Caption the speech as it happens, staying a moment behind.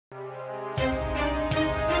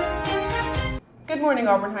Good morning,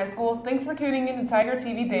 Auburn High School. Thanks for tuning in to Tiger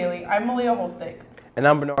TV Daily. I'm Malia Holstake. And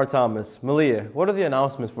I'm Bernard Thomas. Malia, what are the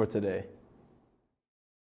announcements for today?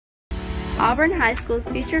 Auburn High School's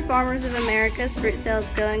Future Farmers of America's fruit sale is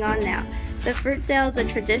going on now. The fruit sale is a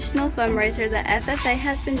traditional fundraiser that FFA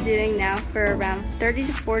has been doing now for around 30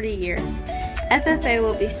 to 40 years. FFA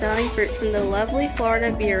will be selling fruit from the lovely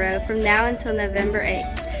Florida Bureau from now until November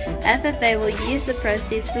 8th. FFA will use the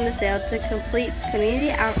proceeds from the sale to complete community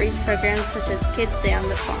outreach programs such as Kids Day on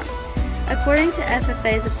the Farm. According to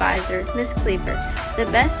FFA's advisor, Ms. Cleaver, the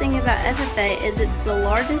best thing about FFA is it's the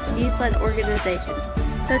largest youth-led organization,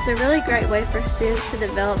 so it's a really great way for students to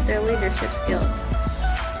develop their leadership skills.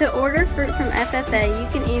 To order fruit from FFA, you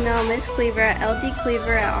can email Ms. Cleaver at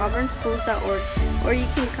ldcleaver@auburnschools.org, or you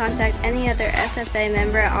can contact any other FFA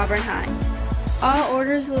member at Auburn High. All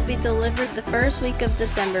orders will be delivered the first week of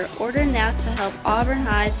December. Order now to help Auburn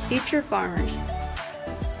High's future farmers.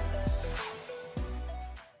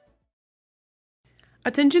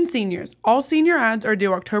 Attention seniors. All senior ads are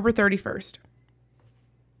due October 31st.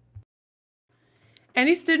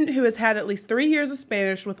 Any student who has had at least 3 years of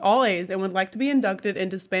Spanish with all A's and would like to be inducted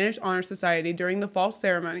into Spanish Honor Society during the fall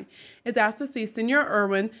ceremony is asked to see Senior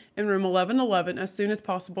Irwin in room 1111 as soon as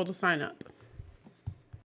possible to sign up.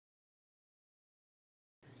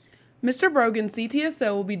 Mr. Brogan's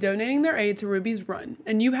CTSO will be donating their aid to Ruby's Run,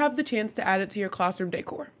 and you have the chance to add it to your classroom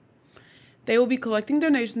decor. They will be collecting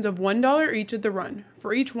donations of $1 each at the run.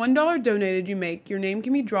 For each $1 donated you make, your name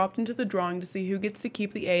can be dropped into the drawing to see who gets to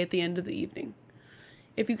keep the A at the end of the evening.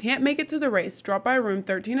 If you can't make it to the race, drop by room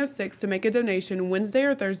 1306 to make a donation Wednesday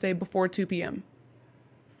or Thursday before 2 p.m.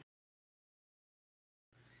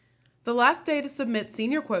 The last day to submit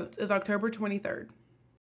senior quotes is October 23rd.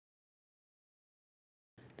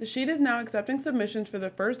 The sheet is now accepting submissions for the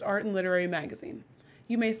first art and literary magazine.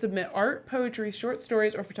 You may submit art, poetry, short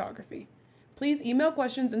stories, or photography. Please email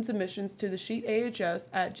questions and submissions to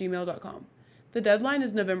thesheetahs@gmail.com. The deadline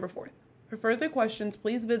is November 4th. For further questions,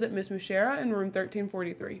 please visit Ms. Mushera in room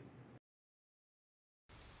 1343.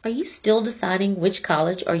 Are you still deciding which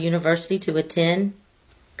college or university to attend?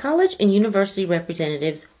 College and university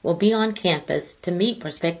representatives will be on campus to meet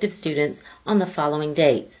prospective students on the following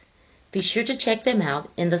dates. Be sure to check them out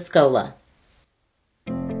in the SCOLA.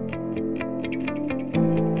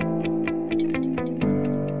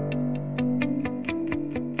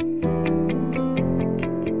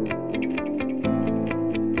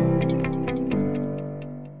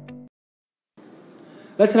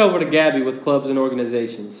 Let's head over to Gabby with clubs and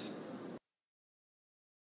organizations.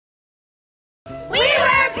 We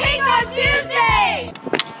wear pink on Tuesday!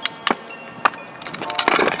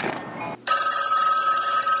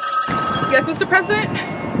 Yes, Mr. President?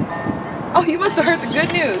 Oh, you must have heard the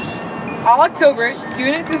good news. All October,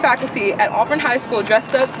 students and faculty at Auburn High School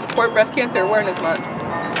dressed up to support Breast Cancer Awareness Month.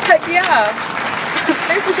 Heck yeah!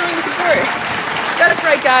 Thanks for showing the support. That's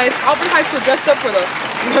right, guys. Auburn High School dressed up for the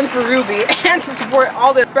Run for Ruby and to support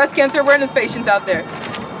all the breast cancer awareness patients out there.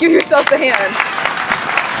 Give yourselves a hand.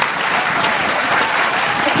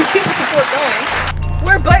 And to keep the support going,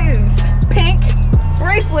 wear buttons, pink,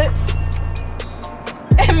 bracelets,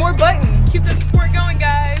 and more buttons. Keep the support going,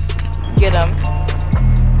 guys. Get them.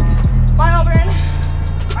 Bye, Auburn.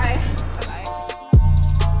 Bye. Bye-bye.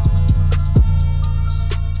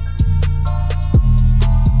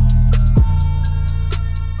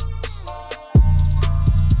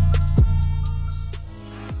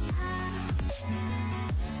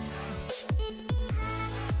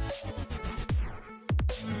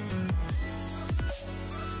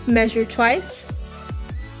 Measure twice,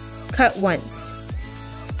 cut once.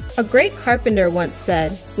 A great carpenter once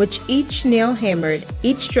said, which each nail hammered,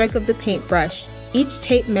 each stroke of the paintbrush, each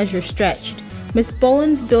tape measure stretched. Miss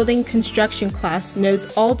Boland's building construction class knows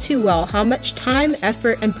all too well how much time,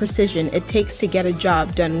 effort, and precision it takes to get a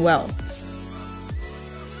job done well.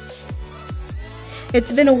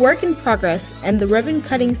 It's been a work in progress, and the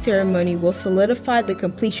ribbon-cutting ceremony will solidify the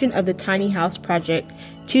completion of the tiny house project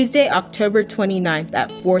Tuesday, October 29th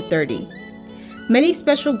at 4:30. Many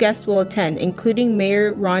special guests will attend, including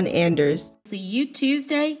Mayor Ron Anders. See you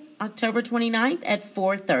Tuesday, October 29th at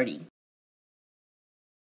 4:30.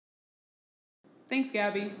 Thanks,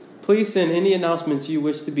 Gabby. Please send any announcements you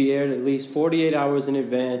wish to be aired at least 48 hours in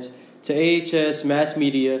advance to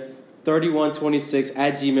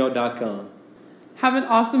ahsmassmedia3126@gmail.com. Have an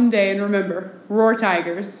awesome day, and remember, roar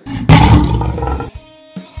Tigers.